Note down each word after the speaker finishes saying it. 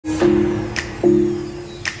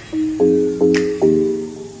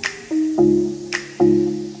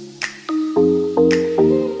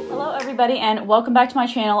and welcome back to my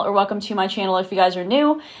channel, or welcome to my channel if you guys are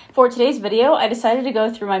new. For today's video, I decided to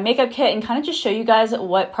go through my makeup kit and kind of just show you guys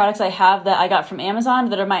what products I have that I got from Amazon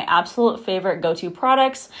that are my absolute favorite go-to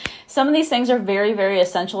products. Some of these things are very, very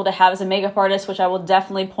essential to have as a makeup artist, which I will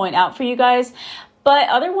definitely point out for you guys. But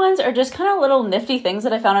other ones are just kind of little nifty things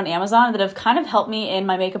that I found on Amazon that have kind of helped me in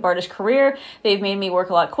my makeup artist career. They've made me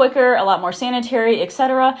work a lot quicker, a lot more sanitary,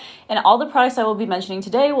 etc. And all the products I will be mentioning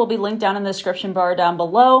today will be linked down in the description bar down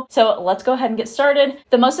below. So let's go ahead and get started.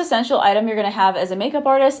 The most essential item you're going to have as a makeup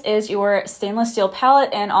artist is your stainless steel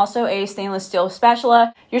palette and also a stainless steel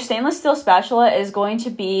spatula. Your stainless steel spatula is going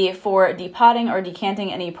to be for depotting or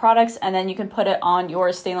decanting any products, and then you can put it on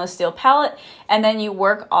your stainless steel palette, and then you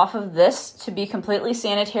work off of this to be completely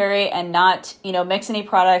sanitary and not, mix any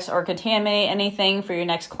products or contaminate anything for your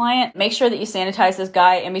next client. Make sure that you sanitize this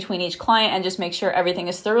guy in between each client and just make sure everything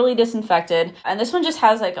is thoroughly disinfected. And this one just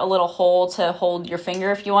has like a little hole to hold your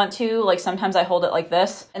finger if you want to. Like sometimes I hold it like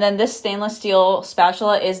this. And then this stainless steel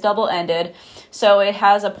spatula is double-ended. So it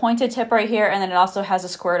has a pointed tip right here, and then it also has a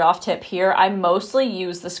squared off tip here. I mostly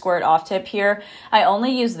use the squared off tip here. I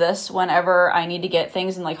only use this whenever I need to get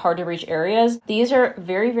things in like hard to reach areas. These are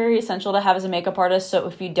very, very essential to have as a makeup artist. So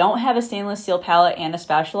if you don't have a stainless steel palette and a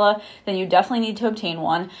spatula, then you definitely need to obtain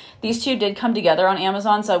one. These two did come together on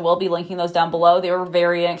Amazon, so I will be linking those down below. They were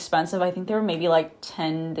very inexpensive. I think they were maybe like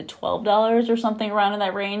 $10 to $12 or something around in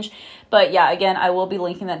that range. But yeah, again, I will be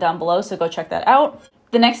linking that down below, so go check that out.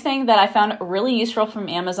 The next thing that I found really useful from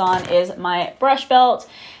Amazon is my brush belt.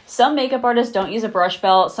 Some makeup artists don't use a brush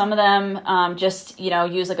belt. Some of them just,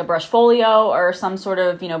 use like a brush folio or some sort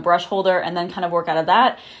of, brush holder and then kind of work out of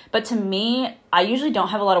that. But to me, I usually don't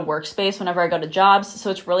have a lot of workspace whenever I go to jobs,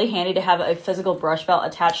 so it's really handy to have a physical brush belt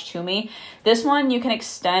attached to me. This one you can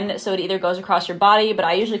extend so it either goes across your body, but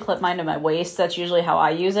I usually clip mine to my waist. That's usually how I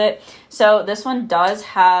use it. So this one does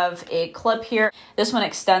have a clip here. This one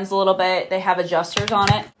extends a little bit. They have adjusters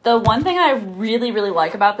on it. The one thing I really, really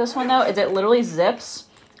like about this one though is it literally zips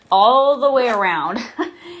all the way around.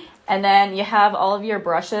 And then you have all of your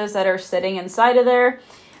brushes that are sitting inside of there.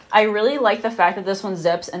 I really like the fact that this one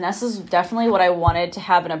zips, and this is definitely what I wanted to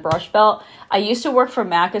have in a brush belt. I used to work for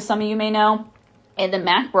MAC, as some of you may know, and the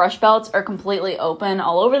MAC brush belts are completely open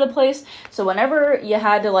all over the place. So whenever you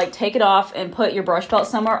had to like take it off and put your brush belt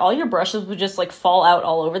somewhere, all your brushes would just like fall out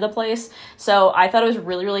all over the place. So I thought it was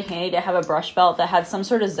really, really handy to have a brush belt that had some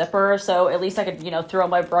sort of zipper. So at least I could, throw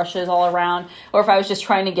my brushes all around. Or if I was just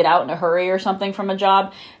trying to get out in a hurry or something from a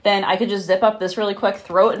job, then I could just zip up this really quick,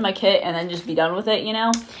 throw it in my kit, and then just be done with it,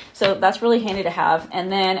 So that's really handy to have.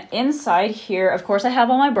 And then inside here, of course, I have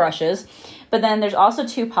all my brushes. But then there's also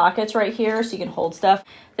two pockets right here so you can hold stuff.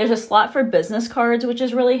 There's a slot for business cards, which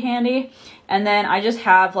is really handy. And then I just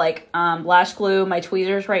have like lash glue, my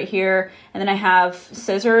tweezers right here. And then I have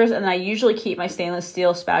scissors, and then I usually keep my stainless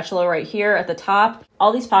steel spatula right here at the top.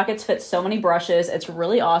 All these pockets fit so many brushes. It's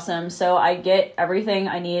really awesome. So I get everything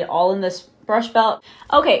I need all in this brush belt.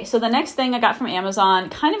 Okay, so the next thing I got from Amazon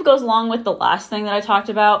kind of goes along with the last thing that I talked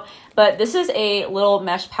about, but this is a little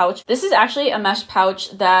mesh pouch. This is actually a mesh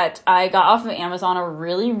pouch that I got off of Amazon a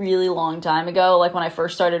really, really long time ago, like when I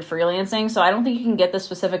first started freelancing. So I don't think you can get this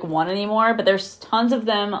specific one anymore, but there's tons of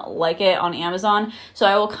them like it on Amazon. So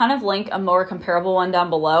I will kind of link a more comparable one down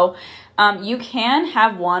below. You can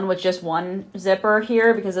have one with just one zipper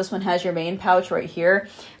here because this one has your main pouch right here,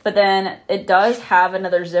 but then it does have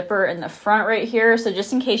another zipper in the front right here. So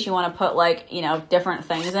just in case you want to put like, different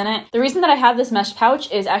things in it. The reason that I have this mesh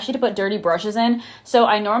pouch is actually to put dirty brushes in. So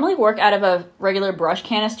I normally work out of a regular brush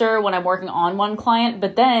canister when I'm working on one client,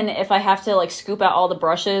 but then if I have to like scoop out all the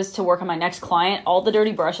brushes to work on my next client, all the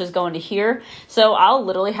dirty brushes go into here. So I'll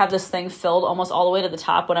literally have this thing filled almost all the way to the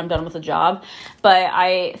top when I'm done with the job. But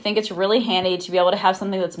I think it's really handy to be able to have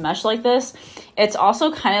something that's mesh like this. It's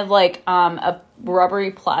also kind of like a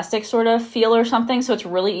rubbery plastic sort of feel or something, so it's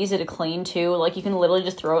really easy to clean too. Like you can literally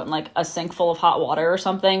just throw it in like a sink full of hot water or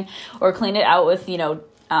something, or clean it out with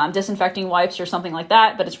disinfecting wipes or something like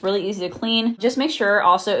that, but it's really easy to clean. Just make sure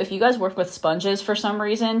also, if you guys work with sponges for some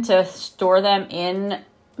reason, to store them in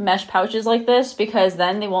mesh pouches like this, because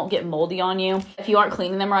then they won't get moldy on you. If you aren't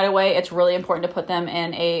cleaning them right away, it's really important to put them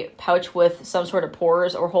in a pouch with some sort of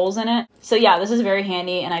pores or holes in it. So yeah, this is very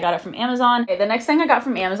handy, and I got it from Amazon. Okay, the next thing I got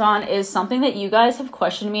from Amazon is something that you guys have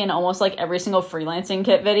questioned me in almost like every single freelancing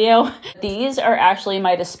kit video. These are actually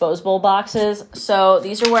my disposable boxes. So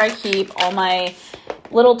these are where I keep all my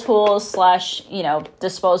little tools slash, you know,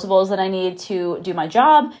 disposables that I need to do my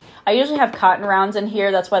job. I usually have cotton rounds in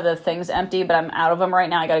here. That's why the thing's empty, but I'm out of them right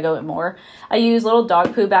now. I gotta go get more. I use little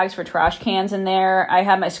dog poo bags for trash cans in there. I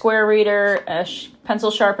have my square reader, a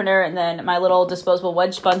pencil sharpener, and then my little disposable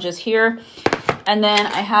wedge sponges here. And then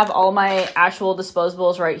I have all my actual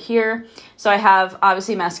disposables right here. So I have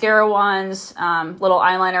obviously mascara wands, little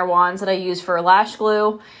eyeliner wands that I use for lash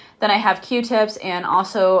glue. Then I have Q-tips and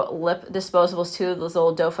also lip disposables too, those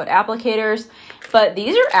little doe foot applicators. But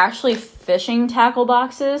these are actually fishing tackle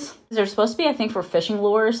boxes. They're supposed to be, I think, for fishing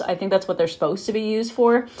lures. I think that's what they're supposed to be used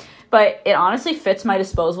for. But it honestly fits my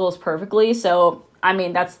disposables perfectly. So, I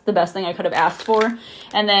mean, that's the best thing I could have asked for.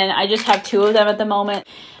 And then I just have 2 of them at the moment.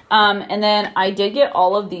 And then I did get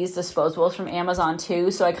all of these disposables from Amazon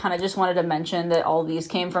too. So I kind of just wanted to mention that all of these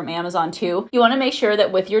came from Amazon too. You want to make sure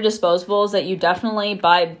that with your disposables that you definitely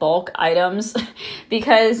buy bulk items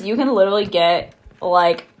because you can literally get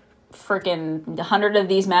like freaking 100 of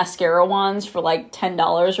these mascara wands for like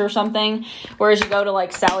 $10 or something. Whereas you go to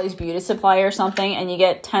like Sally's Beauty Supply or something and you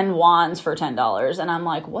get 10 wands for $10. And I'm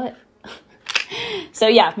like, what? So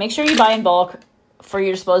yeah, make sure you buy in bulk for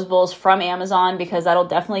your disposables from Amazon because that'll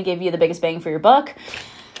definitely give you the biggest bang for your buck.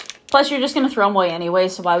 Plus, you're just going to throw them away anyway,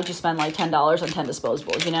 so why would you spend like $10 on 10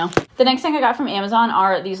 disposables, you know? The next thing I got from Amazon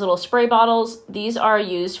are these little spray bottles. These are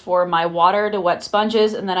used for my water to wet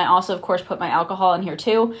sponges, and then I also, of course, put my alcohol in here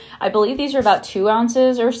too. I believe these are about 2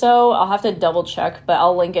 ounces or so. I'll have to double check, but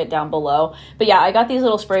I'll link it down below. But yeah, I got these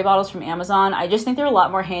little spray bottles from Amazon. I just think they're a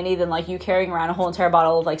lot more handy than like you carrying around a whole entire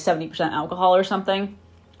bottle of like 70% alcohol or something.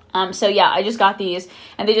 So yeah, I just got these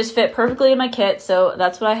and they just fit perfectly in my kit. So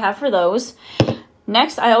that's what I have for those.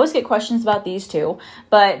 Next, I always get questions about these two,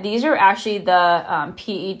 but these are actually the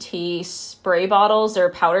PET spray bottles. They're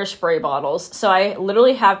powder spray bottles. So I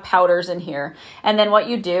literally have powders in here. And then what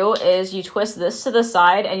you do is you twist this to the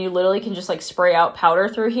side and you literally can just like spray out powder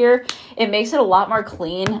through here. It makes it a lot more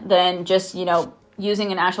clean than just, you know,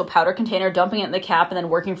 using an actual powder container, dumping it in the cap, and then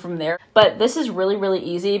working from there. But this is really, really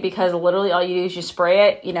easy because literally all you do is you spray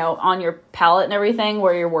it, you know, on your palette and everything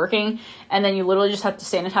where you're working, and then you literally just have to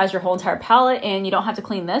sanitize your whole entire palette and you don't have to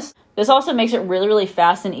clean this. This also makes it really, really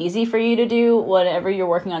fast and easy for you to do whenever you're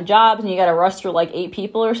working on jobs and you got to rush through like 8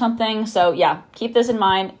 people or something. So yeah, keep this in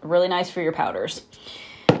mind. Really nice for your powders.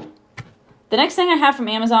 The next thing I have from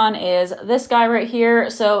Amazon is this guy right here.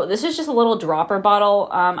 So this is just a little dropper bottle.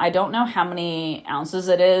 I don't know how many ounces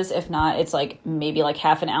it is. If not, it's like maybe like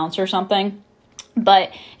half an ounce or something.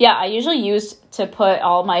 But yeah, I usually use to put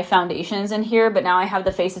all my foundations in here, but now I have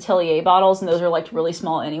the Face Atelier bottles and those are like really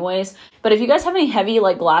small anyways. But if you guys have any heavy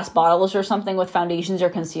like glass bottles or something with foundations or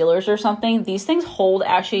concealers or something, these things hold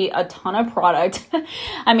actually a ton of product.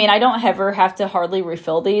 I mean, I don't ever have to hardly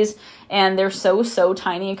refill these and they're so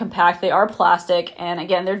tiny and compact. They are plastic and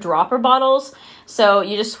again, they're dropper bottles. So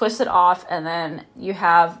you just twist it off and then you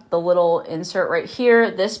have the little insert right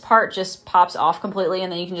here. This part just pops off completely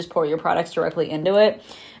and then you can just pour your products directly into it.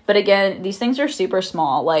 But again, these things are super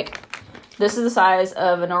small. Like this is the size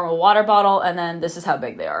of a normal water bottle and then this is how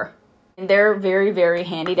big they are. And they're very, very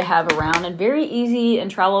handy to have around and very easy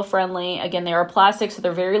and travel friendly. Again, they are plastic, so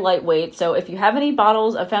they're very lightweight. So if you have any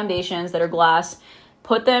bottles of foundations that are glass,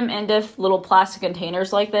 put them into little plastic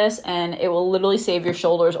containers like this and it will literally save your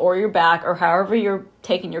shoulders or your back or however you're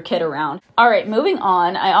taking your kit around. All right, moving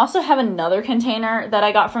on. I also have another container that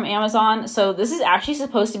I got from Amazon. So this is actually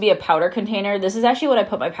supposed to be a powder container. This is actually what I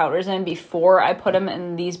put my powders in before I put them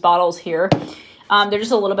in these bottles here. They're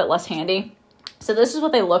just a little bit less handy. So this is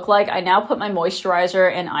what they look like. I now put my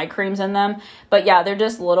moisturizer and eye creams in them. But yeah, they're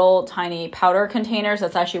just little tiny powder containers.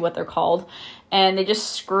 That's actually what they're called. And they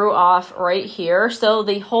just screw off right here. So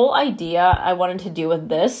the whole idea I wanted to do with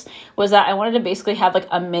this was that I wanted to basically have like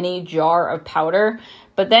a mini jar of powder.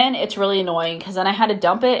 But then it's really annoying because then I had to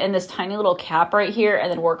dump it in this tiny little cap right here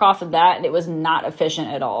and then work off of that, and it was not efficient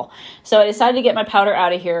at all. So I decided to get my powder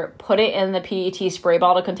out of here, put it in the PET spray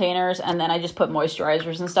bottle containers, and then I just put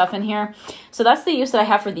moisturizers and stuff in here. So that's the use that I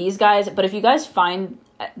have for these guys. But if you guys find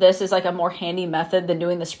this is like a more handy method than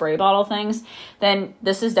doing the spray bottle things, then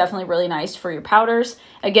this is definitely really nice for your powders.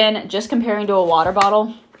 Again, just comparing to a water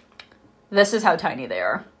bottle, this is how tiny they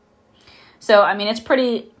are. So, I mean, it's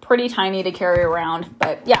pretty tiny to carry around,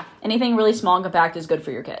 but yeah, anything really small and compact is good for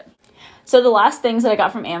your kit. So the last things that I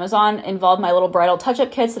got from Amazon involved my little bridal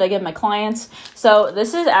touch-up kits that I give my clients. So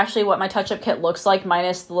this is actually what my touch-up kit looks like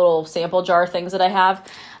minus the little sample jar things that I have.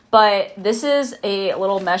 But this is a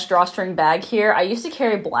little mesh drawstring bag here. I used to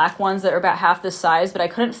carry black ones that are about half this size, but I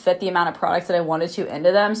couldn't fit the amount of products that I wanted to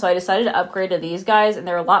into them. So I decided to upgrade to these guys, and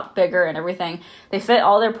they're a lot bigger and everything. They fit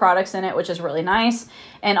all their products in it, which is really nice.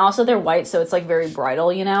 And also they're white, so it's like very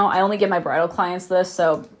bridal, you know? I only give my bridal clients this,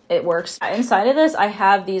 so it works. Inside of this, I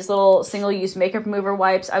have these little single-use makeup remover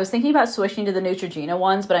wipes. I was thinking about switching to the Neutrogena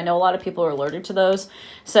ones, but I know a lot of people are allergic to those.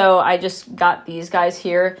 So I just got these guys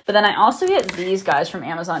here. But then I also get these guys from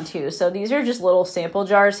Amazon too. So these are just little sample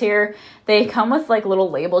jars here. They come with like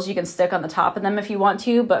little labels you can stick on the top of them if you want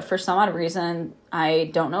to, but for some odd reason,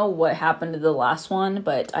 I don't know what happened to the last one,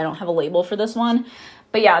 but I don't have a label for this one.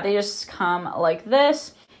 But yeah, they just come like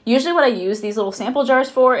this. Usually what I use these little sample jars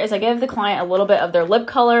for is I give the client a little bit of their lip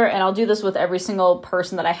color, and I'll do this with every single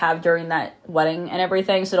person that I have during that wedding and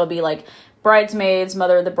everything. So it'll be like bridesmaids,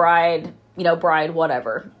 mother of the bride, you know, bride,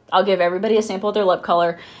 whatever. I'll give everybody a sample of their lip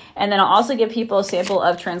color. And then I'll also give people a sample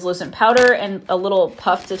of translucent powder and a little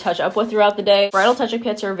puff to touch up with throughout the day. Bridal touch-up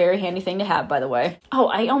kits are a very handy thing to have, by the way. Oh,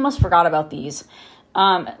 I almost forgot about these.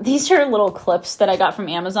 These are little clips that I got from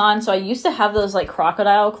Amazon. So I used to have those like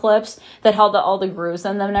crocodile clips that held all the grooves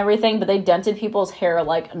in them and everything, but they dented people's hair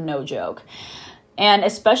like no joke. And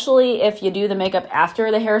especially if you do the makeup after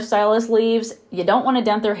the hairstylist leaves, you don't want to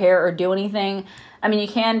dent their hair or do anything. I mean, you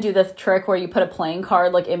can do the trick where you put a playing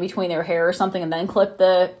card like in between their hair or something and then clip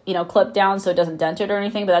the, clip down so it doesn't dent it or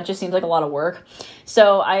anything, but that just seems like a lot of work.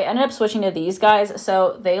 So I ended up switching to these guys.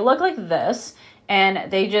 So they look like this, and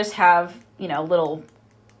they just have, little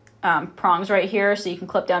prongs right here so you can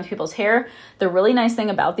clip down people's hair. The really nice thing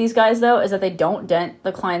about these guys though is that they don't dent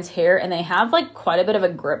the client's hair, and they have like quite a bit of a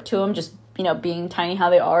grip to them, just, being tiny how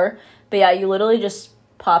they are. But yeah, you literally just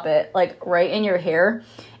pop it like right in your hair.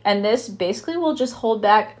 And this basically will just hold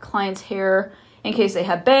back clients' hair in case they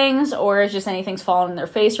have bangs or it's just anything's fallen in their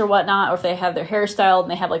face or whatnot, or if they have their hair styled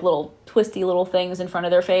and they have like little twisty little things in front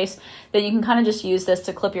of their face, then you can kind of just use this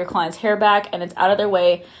to clip your client's hair back, and it's out of their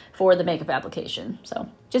way for the makeup application. So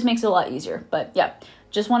just makes it a lot easier. But yeah,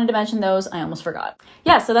 just wanted to mention those. I almost forgot.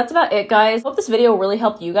 Yeah, so that's about it, guys. Hope this video really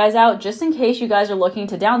helped you guys out, just in case you guys are looking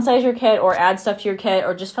to downsize your kit or add stuff to your kit,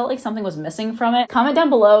 or just felt like something was missing from it. Comment down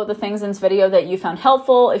below the things in this video that you found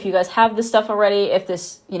helpful. If you guys have this stuff already, if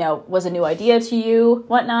this, was a new idea to you,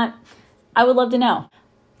 whatnot, I would love to know.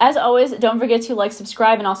 As always, don't forget to like,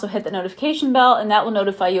 subscribe, and also hit the notification bell, and that will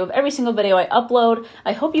notify you of every single video I upload.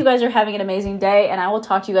 I hope you guys are having an amazing day, and I will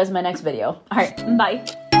talk to you guys in my next video. All right,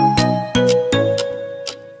 bye.